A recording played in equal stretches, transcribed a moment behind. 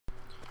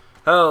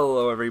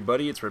Hello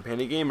everybody, it's Red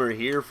Panda Gamer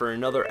here for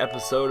another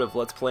episode of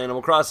Let's Play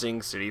Animal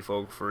Crossing City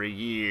Folk for a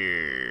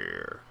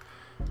Year.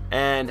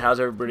 And how's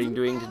everybody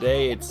doing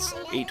today? It's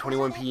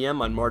 8:21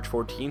 p.m. on March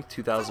 14th,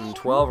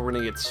 2012. We're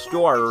gonna get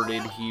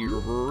started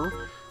here,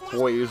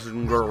 boys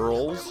and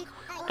girls.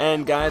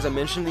 And guys, I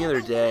mentioned the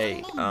other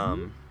day,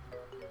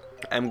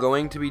 I'm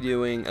going to be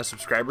doing a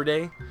subscriber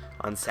day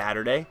on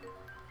Saturday.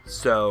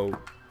 So,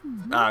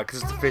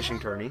 because it's a fishing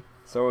tourney.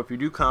 So if you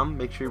do come,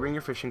 make sure you bring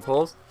your fishing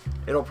poles.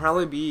 It'll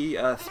probably be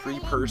a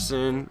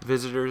 3-person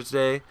visitors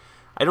day.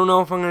 I don't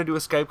know if I'm going to do a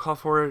Skype call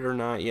for it or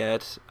not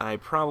yet. I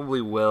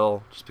probably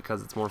will, just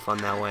because it's more fun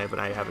that way, but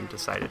I haven't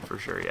decided for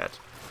sure yet.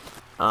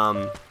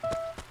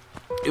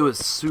 It was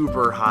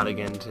super hot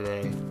again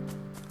today.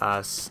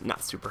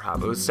 Not super hot,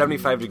 but it was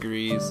 75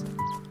 degrees.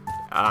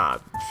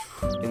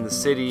 In the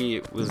city,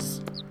 it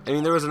was, I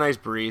mean, there was a nice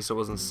breeze, so it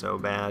wasn't so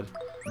bad.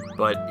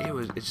 But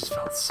it just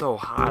felt so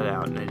hot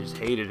out, and I just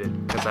hated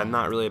it because I'm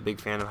not really a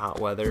big fan of hot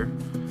weather.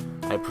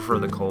 I prefer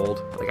the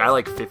cold. Like, I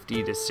like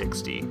 50 to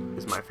 60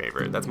 is my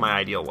favorite. That's my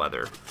ideal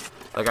weather.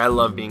 Like, I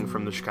love being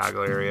from the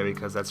Chicago area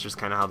because that's just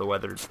kind of how the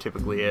weather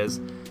typically is.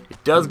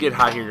 It does get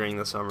hot here during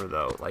the summer,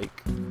 though. Like,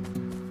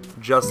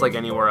 just like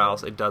anywhere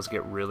else, it does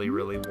get really,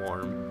 really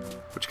warm,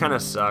 which kind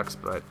of sucks,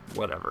 but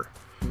whatever.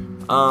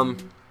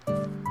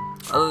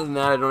 Other than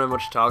that, I don't have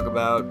much to talk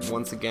about.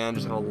 Once again,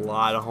 just have a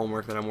lot of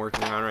homework that I'm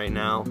working on right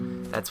now.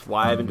 That's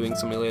why I've been doing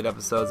so many late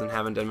episodes and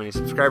haven't done many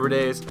subscriber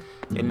days,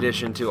 in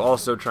addition to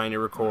also trying to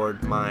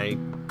record my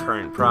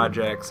current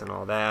projects and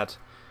all that.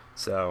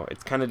 So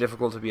it's kind of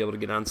difficult to be able to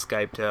get on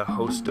Skype to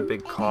host a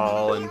big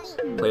call and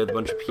play with a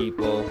bunch of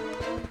people.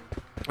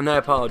 And I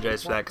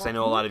apologize for that because I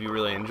know a lot of you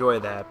really enjoy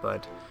that,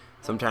 but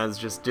sometimes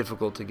it's just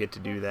difficult to get to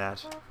do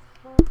that.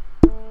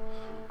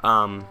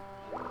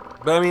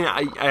 But I mean,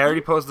 I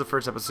already posted the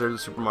first episode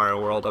of Super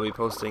Mario World. I'll be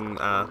posting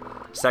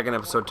second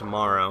episode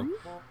tomorrow.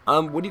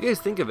 What do you guys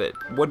think of it?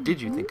 What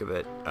did you think of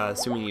it?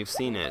 Assuming you've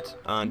seen it.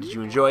 Did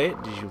you enjoy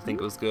it? Did you think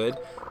it was good?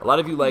 A lot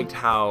of you liked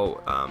how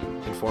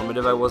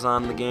informative I was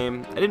on the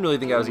game. I didn't really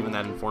think I was even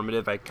that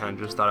informative. I kind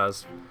of just thought I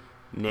was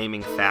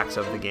naming facts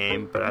of the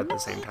game. But at the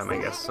same time, I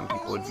guess some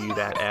people would view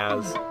that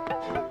as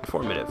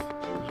informative.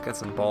 Got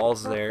some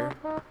balls there.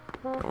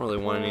 Don't really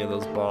want any of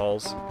those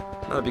balls.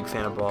 Not a big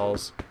fan of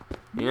balls.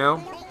 You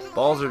know?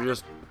 Balls are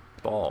just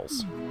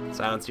balls,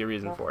 so I don't see a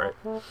reason for it.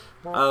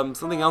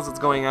 Something else that's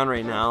going on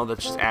right now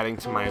that's just adding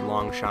to my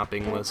long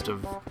shopping list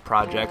of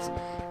projects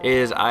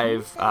is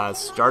I've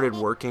started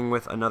working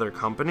with another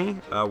company,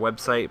 a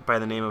website by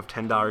the name of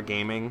 $10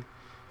 Gaming.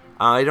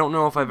 I don't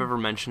know if I've ever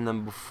mentioned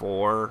them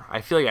before.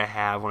 I feel like I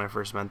have when I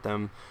first met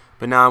them,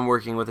 but now I'm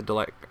working with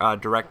a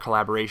direct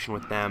collaboration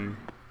with them.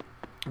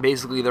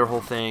 Basically, their whole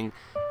thing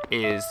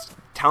is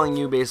telling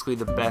you basically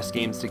the best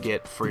games to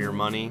get for your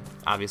money,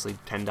 obviously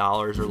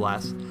 $10 or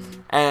less.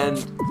 And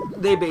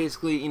they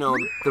basically, you know,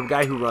 the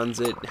guy who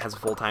runs it has a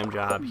full-time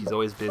job. He's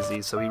always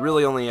busy, so he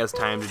really only has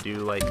time to do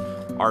like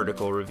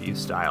article review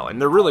style. And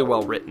they're really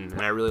well written,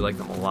 and I really like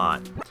them a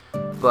lot.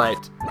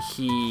 But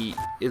he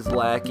is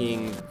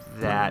lacking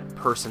that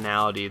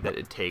personality that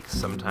it takes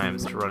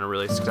sometimes to run a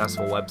really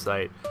successful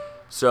website.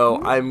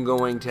 So I'm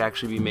going to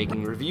actually be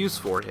making reviews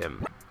for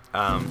him.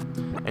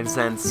 And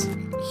since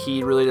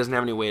he really doesn't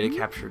have any way to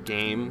capture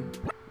game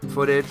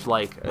footage,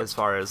 like as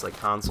far as like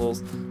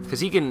consoles,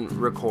 because he can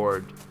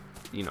record,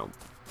 you know,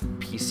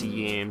 PC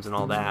games and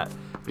all that,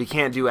 but he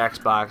can't do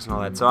Xbox and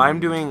all that. So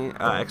I'm doing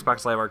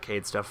Xbox Live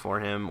Arcade stuff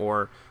for him,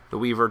 or the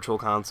Wii Virtual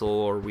Console,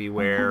 or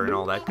WiiWare, and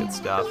all that good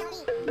stuff.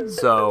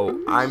 So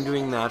I'm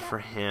doing that for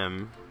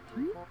him,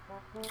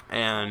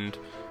 and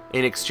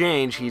in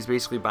exchange, he's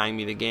basically buying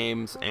me the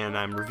games, and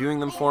I'm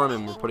reviewing them for him,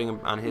 and we're putting them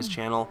on his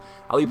channel.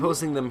 I'll be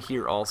posting them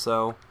here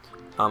also.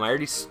 I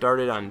already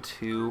started on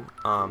 2.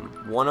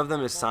 One of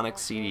them is Sonic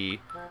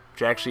CD,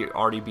 which I actually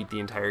already beat the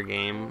entire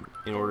game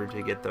in order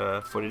to get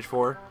the footage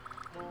for.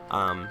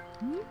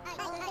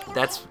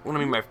 That's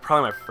probably my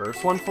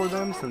first one for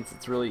them, since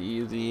it's really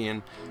easy,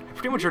 and I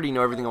pretty much already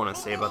know everything I want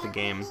to say about the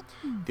game.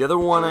 The other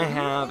one I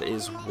have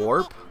is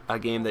Warp, a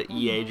game that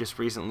EA just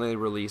recently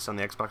released on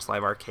the Xbox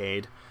Live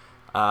Arcade.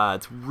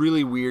 It's a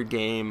really weird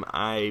game.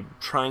 I'm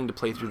trying to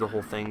play through the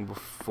whole thing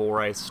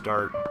before I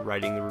start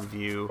writing the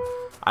review.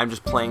 I'm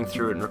just playing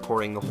through it and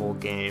recording the whole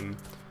game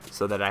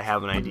so that I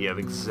have an idea of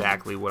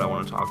exactly what I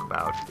want to talk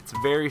about. It's a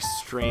very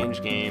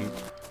strange game,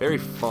 very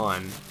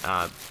fun,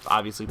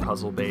 obviously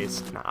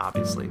puzzle-based. Not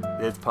obviously,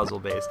 it's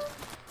puzzle-based.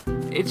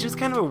 It's just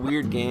kind of a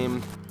weird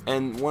game,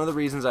 and one of the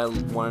reasons I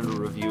wanted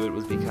to review it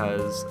was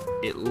because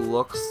it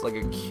looks like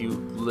a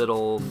cute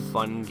little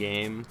fun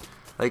game.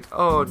 Like,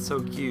 oh, it's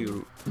so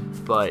cute,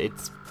 but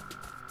it's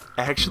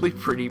actually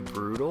pretty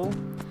brutal.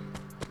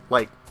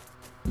 Like,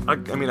 I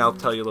mean, I'll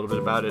tell you a little bit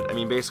about it. I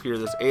mean, basically, you're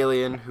this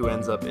alien who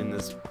ends up in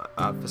this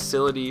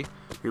facility.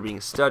 You're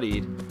being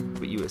studied,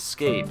 but you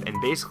escape, and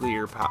basically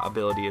your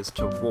ability is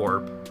to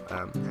warp,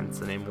 hence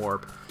the name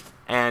Warp.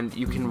 And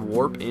you can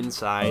warp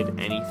inside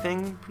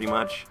anything, pretty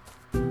much,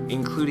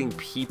 including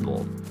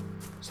people.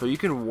 So you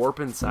can warp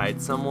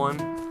inside someone,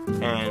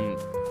 and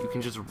you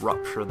can just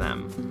rupture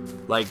them.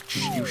 Like,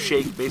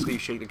 basically you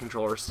shake the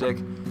controller stick,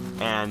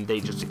 and they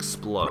just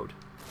explode.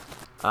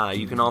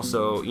 You can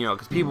also, you know,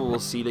 because people will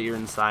see that you're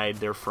inside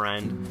their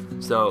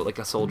friend, so, like,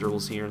 a soldier will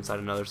see you're inside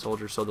another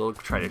soldier, so they'll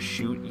try to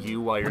shoot you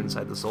while you're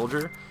inside the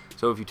soldier.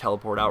 So if you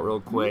teleport out real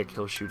quick,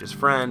 he'll shoot his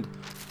friend.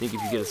 I think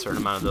if you get a certain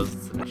amount of those,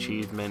 it's an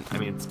achievement. I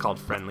mean, it's called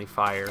friendly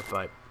fire,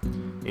 but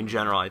in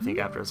general, I think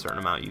after a certain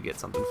amount, you get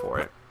something for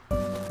it.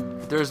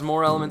 There's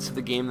more elements to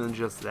the game than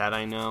just that,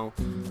 I know.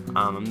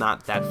 I'm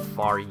not that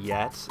far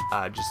yet,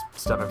 just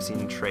stuff I've seen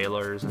in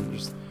trailers and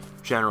just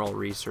general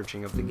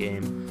researching of the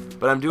game.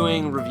 But I'm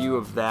doing review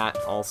of that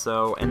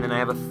also, and then I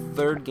have a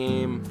third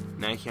game,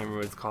 and I can't remember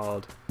what it's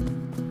called.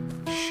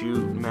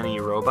 Shoot Many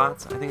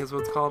Robots, I think is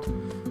what it's called.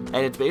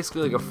 And it's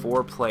basically like a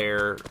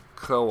 4-player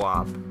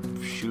co-op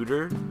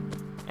shooter,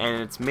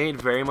 and it's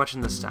made very much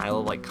in the style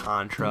of like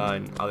Contra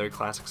and other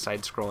classic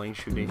side-scroller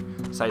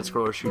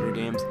shooter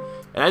games.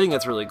 And I think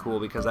that's really cool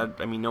because I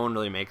mean, no one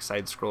really makes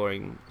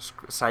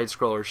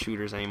side-scroller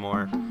shooters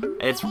anymore,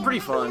 and it's pretty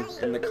fun.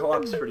 And the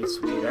co-op's pretty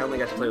sweet. I only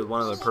got to play with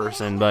one other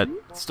person, but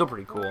it's still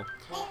pretty cool.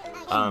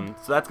 So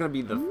that's gonna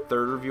be the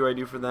third review I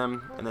do for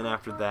them, and then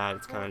after that,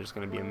 it's kind of just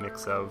gonna be a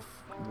mix of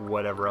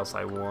whatever else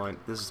I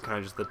want. This is kind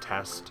of just the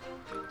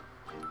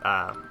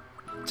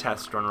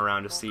test run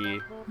around to see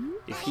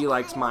if he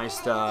likes my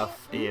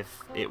stuff,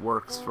 if it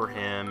works for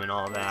him, and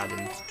all that,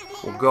 and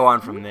we'll go on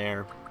from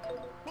there.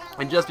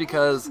 And just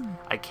because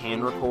I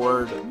can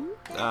record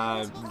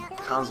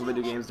console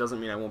video games doesn't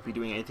mean I won't be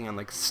doing anything on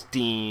like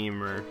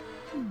Steam or,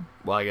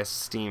 well, I guess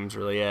Steam's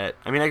really it.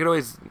 I mean, I could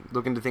always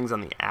look into things on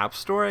the App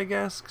Store, I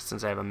guess,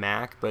 since I have a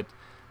Mac, but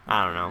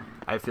I don't know.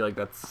 I feel like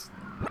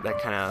that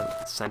kind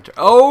of center.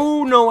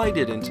 Oh no, I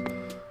didn't.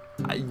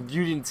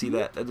 You didn't see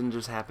that. That didn't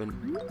just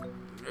happen.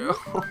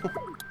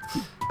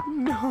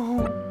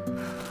 No,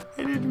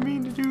 I didn't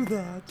mean to do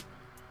that.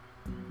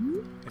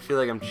 I feel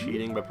like I'm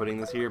cheating by putting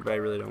this here, but I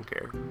really don't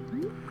care.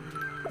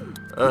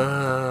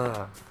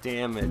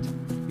 Damn it.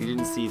 You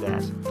didn't see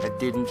that. That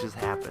didn't just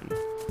happen.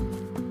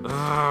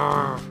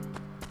 I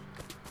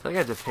feel like I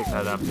have to pick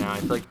that up now. I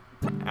feel like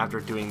after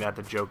doing that,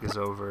 the joke is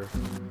over.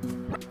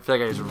 I feel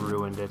like I just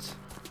ruined it.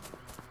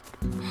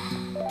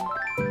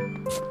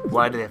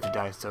 Why do they have to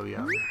die so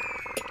young?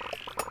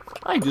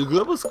 I just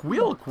love a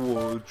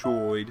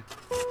Squillichoid.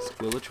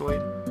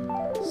 Squillichoid?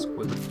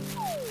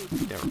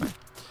 Never mind.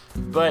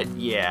 But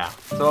yeah,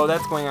 so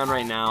that's going on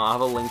right now. I'll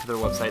have a link to their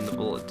website in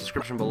the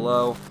description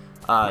below.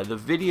 The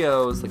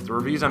videos, like the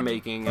reviews I'm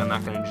making, I'm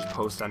not going to just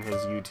post on his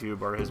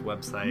YouTube or his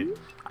website.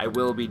 I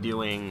will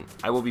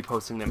be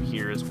posting them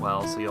here as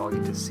well, so you all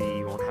get to see.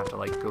 You won't have to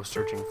like go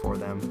searching for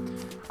them.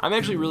 I'm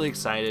actually really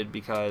excited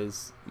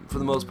because for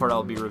the most part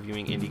I'll be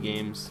reviewing indie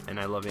games, and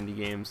I love indie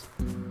games.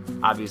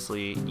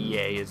 Obviously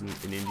EA isn't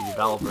an indie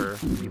developer,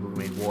 people who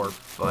made Warp,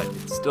 but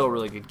it's still a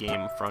really good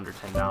game for under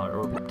 $10,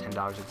 or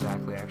 $10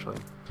 exactly actually.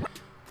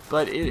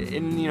 But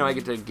you know, I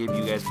get to give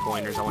you guys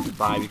pointers on what to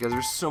buy because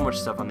there's so much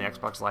stuff on the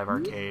Xbox Live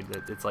Arcade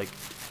that it's like,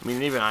 I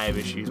mean, even I have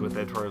issues with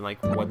it, where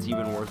like, what's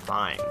even worth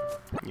buying?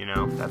 You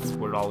know, that's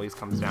what it always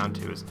comes down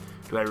to: is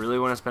do I really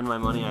want to spend my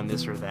money on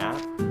this or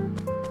that?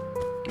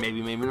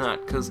 Maybe, maybe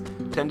not, because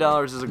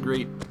 $10 is a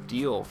great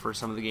deal for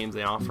some of the games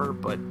they offer,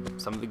 but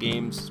some of the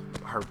games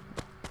are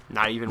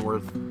not even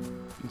worth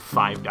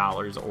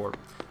 $5 or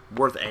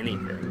worth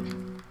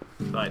anything.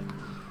 But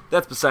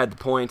that's beside the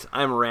point.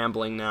 I'm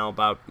rambling now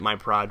about my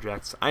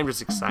projects. I'm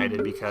just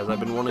excited because I've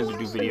been wanting to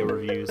do video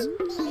reviews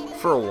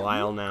for a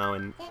while now,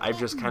 and I've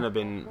just kind of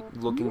been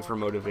looking for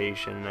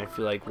motivation, and I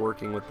feel like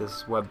working with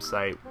this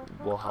website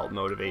will help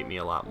motivate me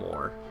a lot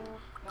more.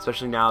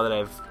 Especially now that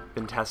I've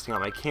been testing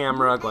out my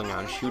camera, going out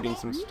and shooting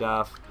some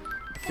stuff.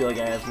 I feel like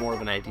I have more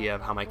of an idea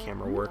of how my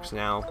camera works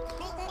now.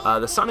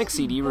 The Sonic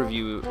CD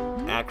review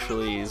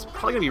actually is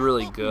probably going to be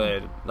really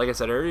good. Like I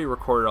said, I already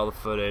recorded all the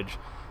footage.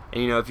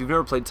 And you know, if you've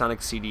never played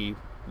Sonic CD,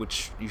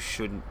 which you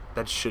shouldn't,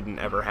 that shouldn't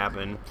ever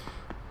happen,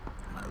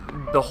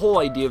 the whole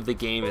idea of the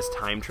game is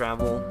time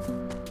travel.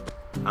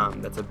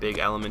 That's a big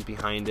element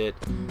behind it.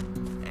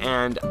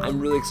 And I'm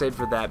really excited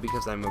for that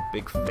because I'm a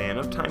big fan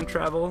of time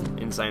travel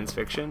in science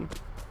fiction.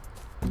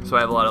 So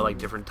I have a lot of like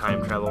different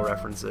time travel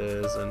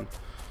references and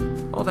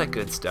all that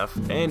good stuff.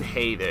 And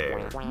hey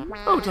there.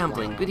 Oh,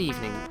 Dumpling, good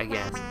evening, I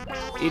guess.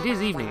 It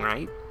is evening,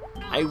 right?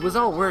 I was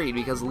all worried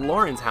because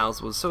Lauren's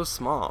house was so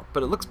small,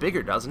 but it looks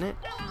bigger, doesn't it?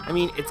 I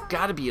mean, it's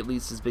gotta be at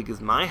least as big as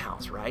my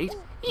house, right?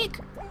 Eek!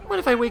 What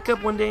if I wake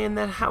up one day and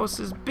that house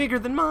is bigger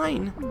than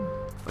mine?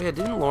 Oh yeah,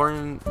 didn't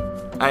Lauren...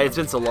 it's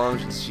been so long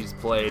since she's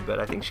played, but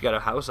I think she got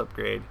a house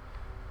upgrade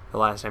the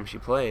last time she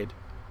played.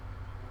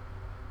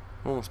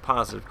 I'm almost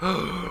positive.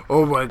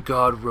 Oh my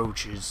god,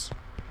 roaches.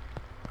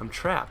 I'm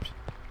trapped.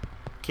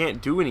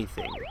 Can't do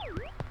anything.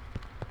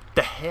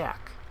 The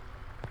heck?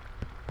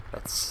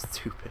 That's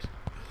stupid.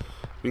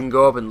 We can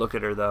go up and look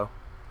at her, though.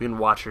 We can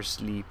watch her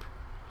sleep.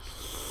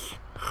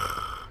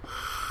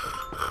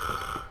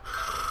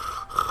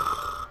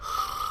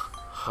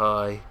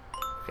 Hi.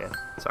 Okay,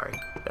 sorry.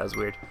 That was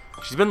weird.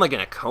 She's been, like, in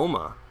a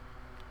coma.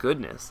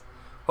 Goodness.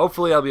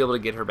 hopefully I'll be able to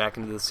get her back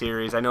into the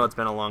series. I know it's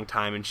been a long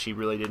time and she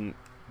really didn't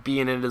be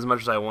in it as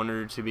much as I wanted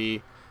her to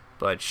be,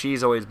 but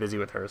she's always busy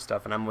with her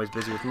stuff and I'm always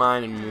busy with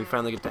mine, and when we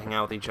finally get to hang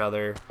out with each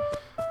other,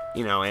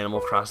 you know, Animal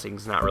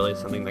Crossing's not really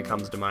something that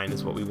comes to mind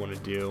as what we want to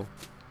do.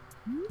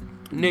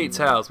 Nate's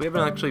house. We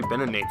haven't actually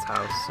been in Nate's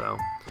house, so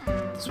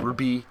this will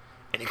be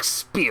an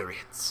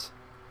experience.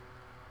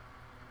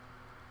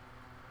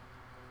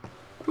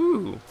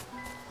 Ooh.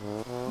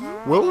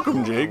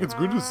 Welcome, Jake. It's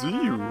good to see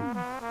you.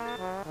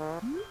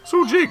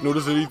 So, Jake,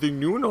 notice anything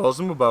new and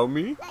awesome about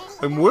me?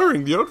 I'm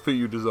wearing the outfit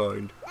you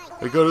designed.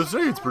 I gotta say,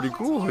 it's pretty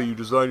cool how you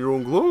design your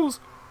own clothes.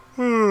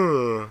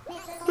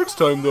 Next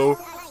time, though,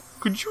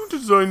 could you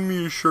design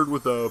me a shirt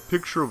with a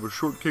picture of a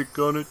shortcake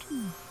on it?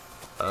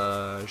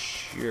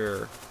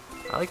 Sure.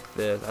 I like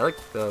this. I like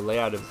the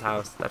layout of his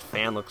house. That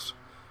fan looks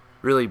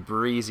really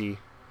breezy.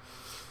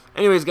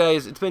 Anyways,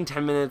 guys, it's been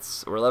 10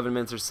 minutes or 11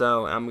 minutes or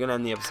so. I'm going to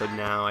end the episode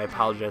now. I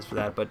apologize for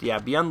that. But yeah,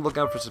 be on the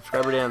lookout for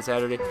Subscriber Day on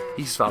Saturday.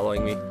 He's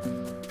following me.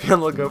 Be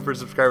on the lookout for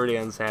Subscriber Day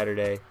on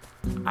Saturday.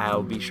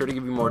 I'll be sure to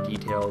give you more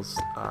details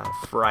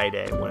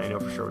Friday when I know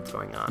for sure what's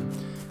going on.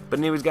 But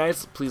anyways,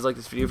 guys, please like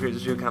this video if you enjoyed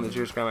this video, comment,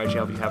 share, subscribe to my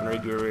channel if you haven't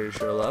already. Do it,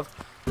 share love.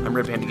 I'm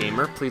Red Panda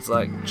Gamer. Please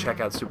check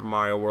out Super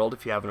Mario World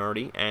if you haven't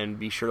already, and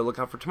be sure to look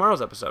out for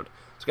tomorrow's episode.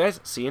 So guys,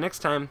 see you next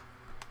time.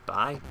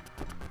 Bye.